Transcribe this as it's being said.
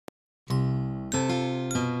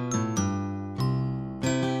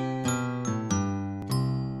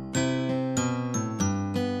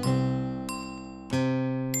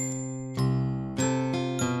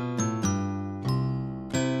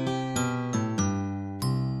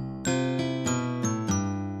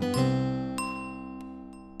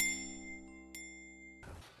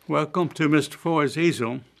Welcome to Mr. Foy's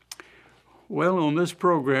Easel. Well, on this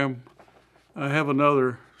program, I have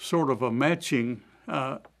another sort of a matching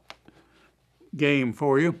game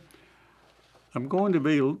for you. I'm going to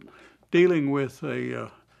be dealing with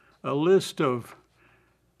a list of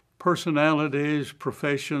personalities,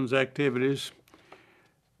 professions, activities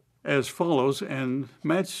as follows, and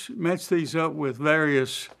match these up with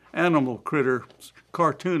various animal critters,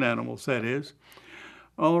 cartoon animals, that is.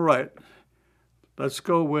 All right, let's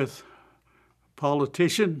go with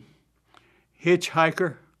politician,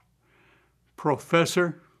 hitchhiker,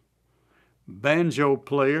 professor, banjo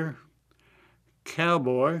player,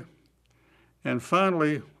 cowboy, and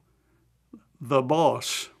finally, the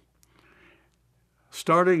boss.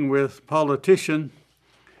 Starting with politician,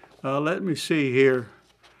 let me see here.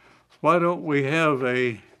 Why don't we have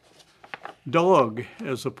a dog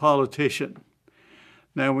as a politician?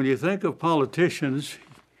 Now, when you think of politicians,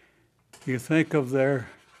 you think of their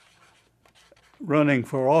running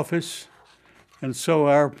for office, and so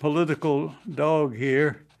our political dog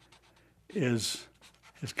here has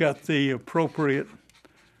got the appropriate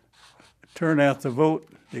turn out the vote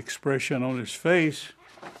expression on his face.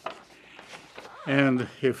 And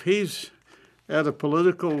if he's at a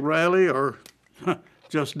political rally or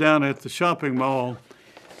just down at the shopping mall,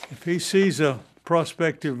 if he sees a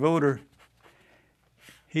prospective voter,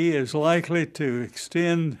 he is likely to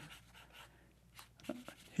extend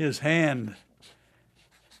his hand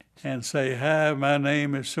and say, "Hi, my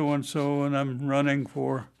name is so-and-so, and I'm running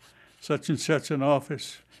for such and such an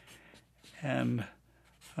office, and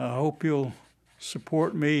I hope you'll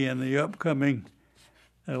support me in the upcoming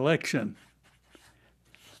election."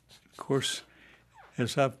 Of course,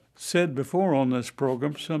 as I've said before on this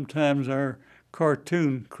program, sometimes our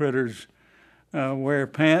cartoon critters wear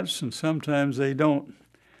pants and sometimes they don't.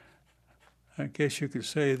 I guess you could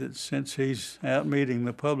say that since he's out meeting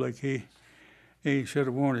the public, he should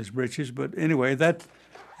have worn his breeches. But anyway,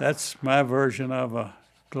 that's my version of a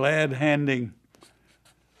glad-handing,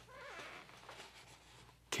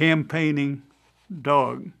 campaigning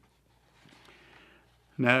dog.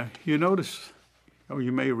 Now, you notice, or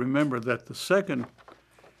you may remember, that the second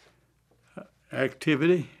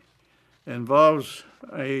activity involves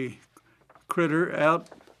a critter out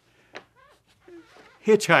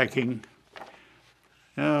hitchhiking.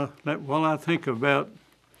 Now, while I think about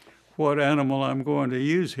what animal I'm going to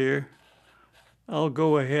use here, I'll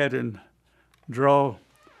go ahead and draw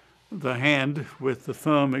the hand with the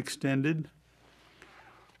thumb extended.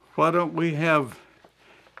 Why don't we have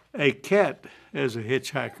a cat as a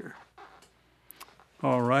hitchhiker?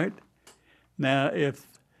 All right. Now, if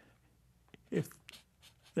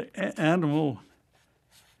the animal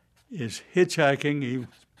is hitchhiking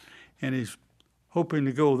and he's hoping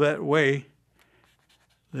to go that way,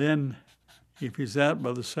 then if he's out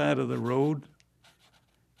by the side of the road,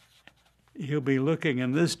 he'll be looking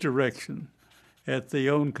in this direction at the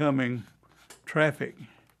oncoming traffic,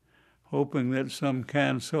 hoping that some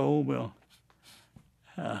kind soul will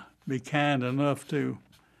be kind enough to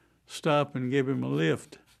stop and give him a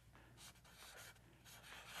lift.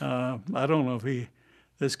 I don't know if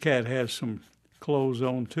this cat has some clothes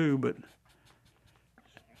on too, but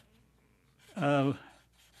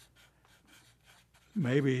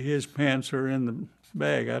maybe his pants are in the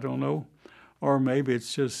bag, I don't know. Or maybe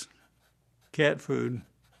it's just cat food.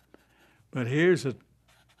 But here's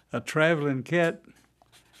a traveling cat.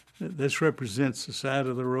 This represents the side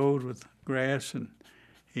of the road with grass, and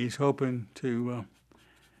he's hoping to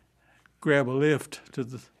grab a lift to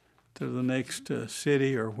the next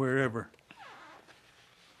city or wherever.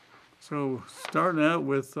 So starting out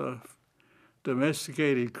with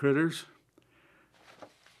domesticated critters,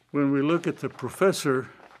 when we look at the professor,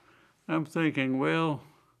 I'm thinking, well,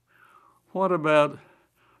 what about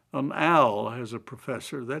an owl as a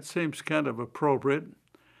professor? That seems kind of appropriate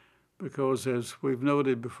because, as we've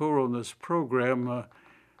noted before on this program,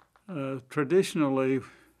 traditionally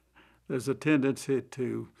there's a tendency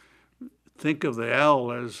to think of the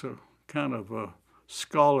owl as a kind of a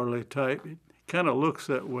scholarly type. It kind of looks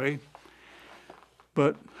that way.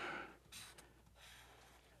 But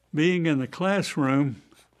being in the classroom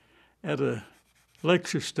at a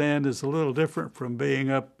lecture stand is a little different from being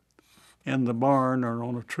up in the barn or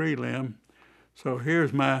on a tree limb. So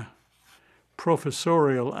here's my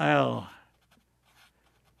professorial owl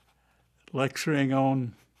lecturing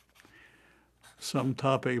on some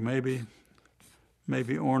topic, maybe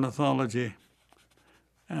ornithology.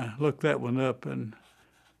 Look that one up and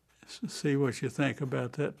see what you think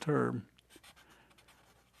about that term.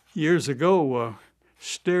 Years ago,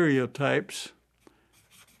 stereotypes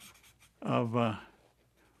of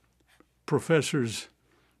professors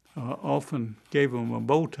often gave him a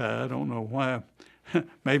bow tie. I don't know why.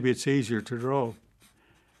 Maybe it's easier to draw.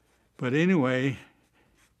 But anyway,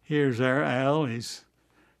 here's our Al. He's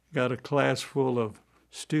got a class full of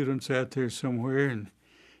students out there somewhere, and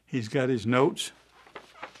he's got his notes.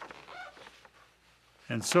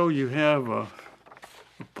 And so you have a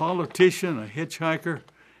politician, a hitchhiker,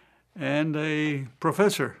 and a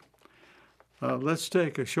professor. Let's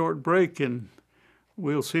take a short break, and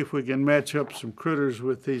we'll see if we can match up some critters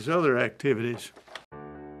with these other activities.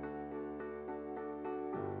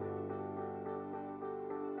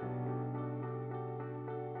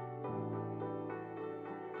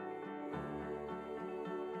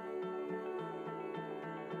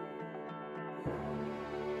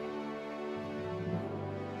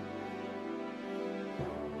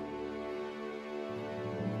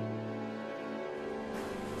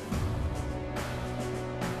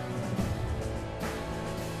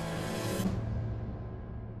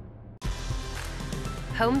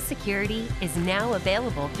 Home security is now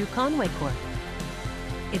available through Conway Corp.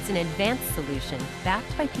 It's an advanced solution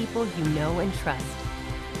backed by people you know and trust.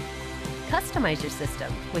 Customize your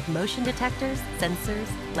system with motion detectors, sensors,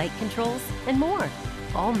 light controls, and more,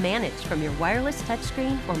 all managed from your wireless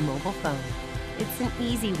touchscreen or mobile phone. It's an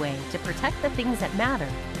easy way to protect the things that matter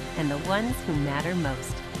and the ones who matter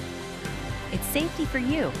most. It's safety for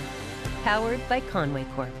you, powered by Conway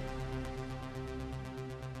Corp.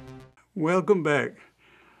 Welcome back.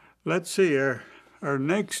 Let's see, our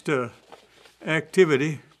next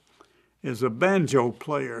activity is a banjo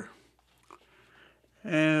player.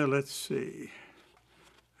 And let's see,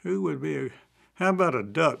 who would be how about a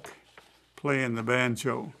duck playing the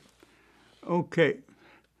banjo? Okay,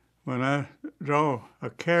 when I draw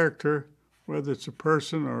a character, whether it's a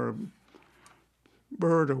person or a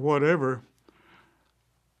bird or whatever,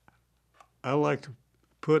 I like to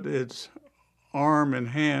put its arm and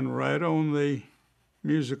hand right on the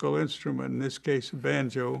musical instrument, in this case a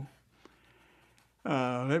banjo.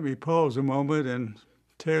 Let me pause a moment and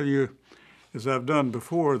tell you, as I've done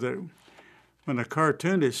before, that when a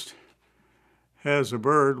cartoonist has a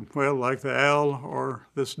bird, well, like the owl or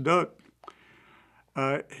this duck,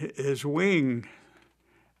 his wing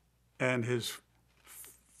and his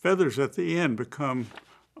feathers at the end become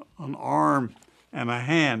an arm and a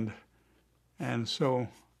hand. And so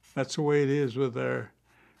that's the way it is with our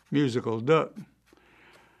musical duck.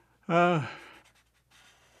 I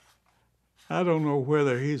don't know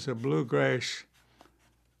whether he's a bluegrass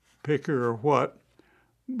picker or what,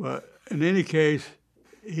 but in any case,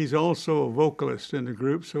 he's also a vocalist in the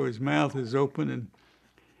group, so his mouth is open, and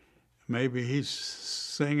maybe he's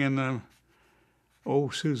singing "Oh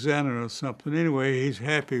Susanna" or something. Anyway, he's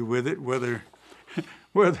happy with it, whether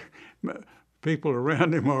people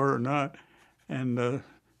around him are or not. And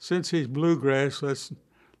since he's bluegrass, let's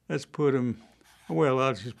put him. Well,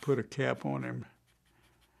 I'll just put a cap on him.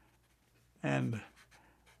 And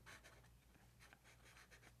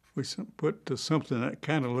we put something that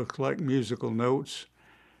kind of looks like musical notes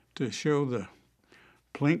to show the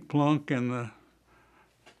plink plunk and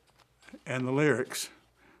the lyrics.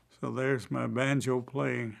 So there's my banjo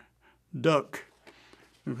playing duck.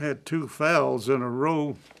 We've had 2 fowls in a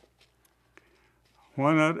row.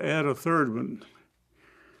 Why not add a third one?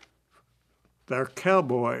 Our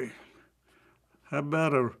cowboy. How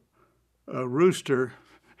about a rooster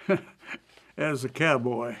as a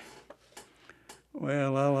cowboy?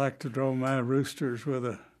 Well, I like to draw my roosters with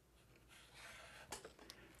a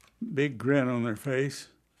big grin on their face.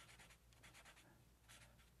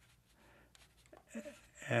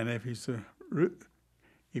 And if he's a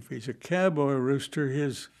cowboy rooster,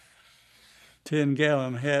 his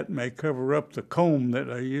 10-gallon hat may cover up the comb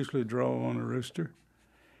that I usually draw on a rooster.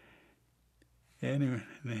 Anyway,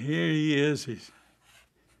 and here he is.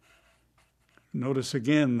 Notice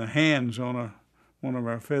again the hands on one of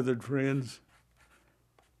our feathered friends.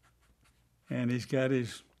 And he's got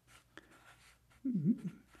his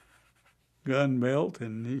gun belt,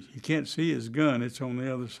 and you can't see his gun. It's on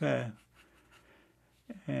the other side.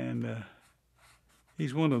 And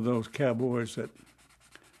he's one of those cowboys that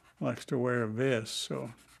likes to wear a vest,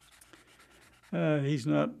 so he's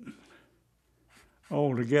not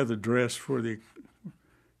altogether dressed for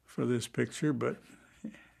this picture, but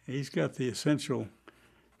he's got the essential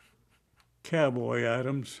cowboy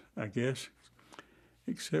items, I guess,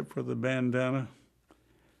 except for the bandana.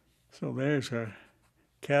 So there's our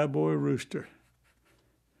cowboy rooster.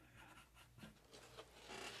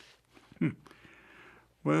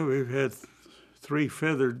 Well, we've had 3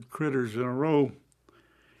 feathered critters in a row.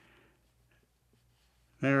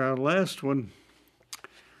 Now our last one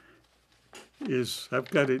is, I've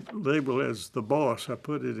got it labeled as the boss. I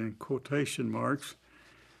put it in quotation marks,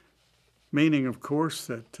 meaning, of course,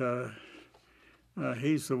 that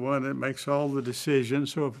he's the one that makes all the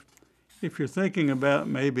decisions. So if you're thinking about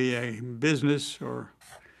maybe a business, or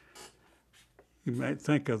you might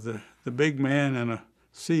think of the big man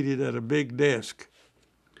seated at a big desk.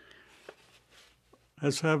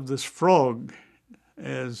 Let's have this frog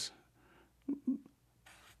as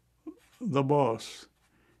the boss.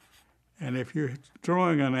 And if you're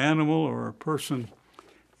drawing an animal or a person,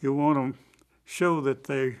 you want to show that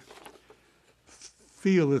they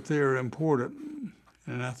feel that they're important.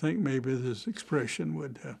 And I think maybe this expression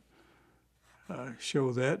would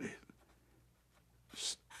show that.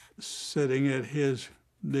 Sitting at his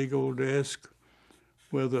big old desk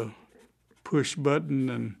with a push button,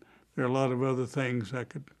 and there are a lot of other things I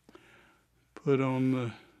could put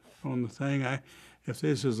on the thing. If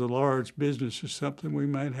this is a large business or something, we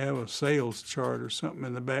might have a sales chart or something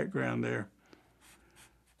in the background there.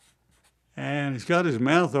 And he's got his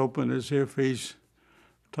mouth open as if he's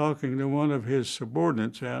talking to one of his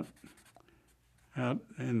subordinates out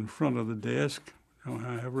in front of the desk. Don't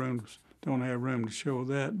have room to show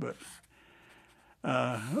that, but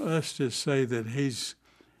let's just say that he's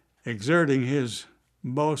exerting his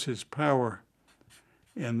boss's power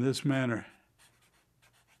in this manner.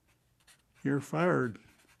 You're fired.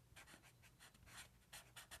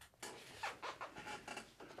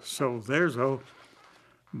 So there's a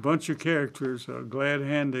bunch of characters: a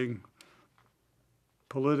glad-handing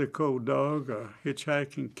Politico dog, a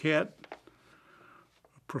hitchhiking cat,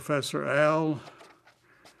 Professor Owl,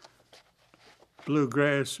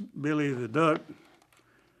 Bluegrass Billy the Duck,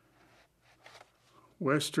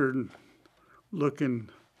 Western-looking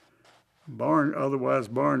otherwise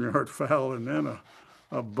barnyard fowl, and then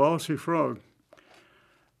a bossy frog.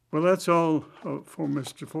 Well, that's all for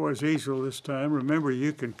Mr. Foy's Easel this time. Remember,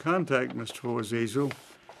 you can contact Mr. Foy's Easel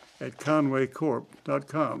at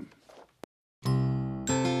conwaycorp.com.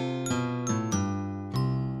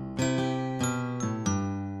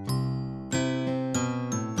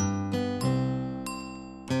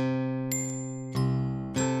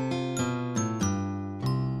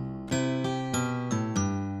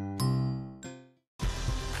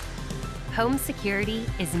 Home security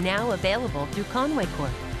is now available through Conway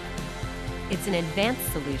Corp. It's an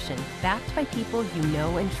advanced solution backed by people you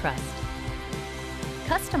know and trust.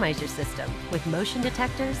 Customize your system with motion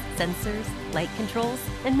detectors, sensors, light controls,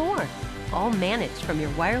 and more, all managed from your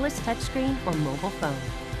wireless touchscreen or mobile phone.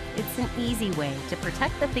 It's an easy way to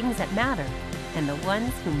protect the things that matter and the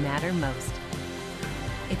ones who matter most.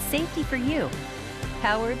 It's safety for you,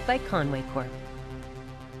 powered by Conway Corp.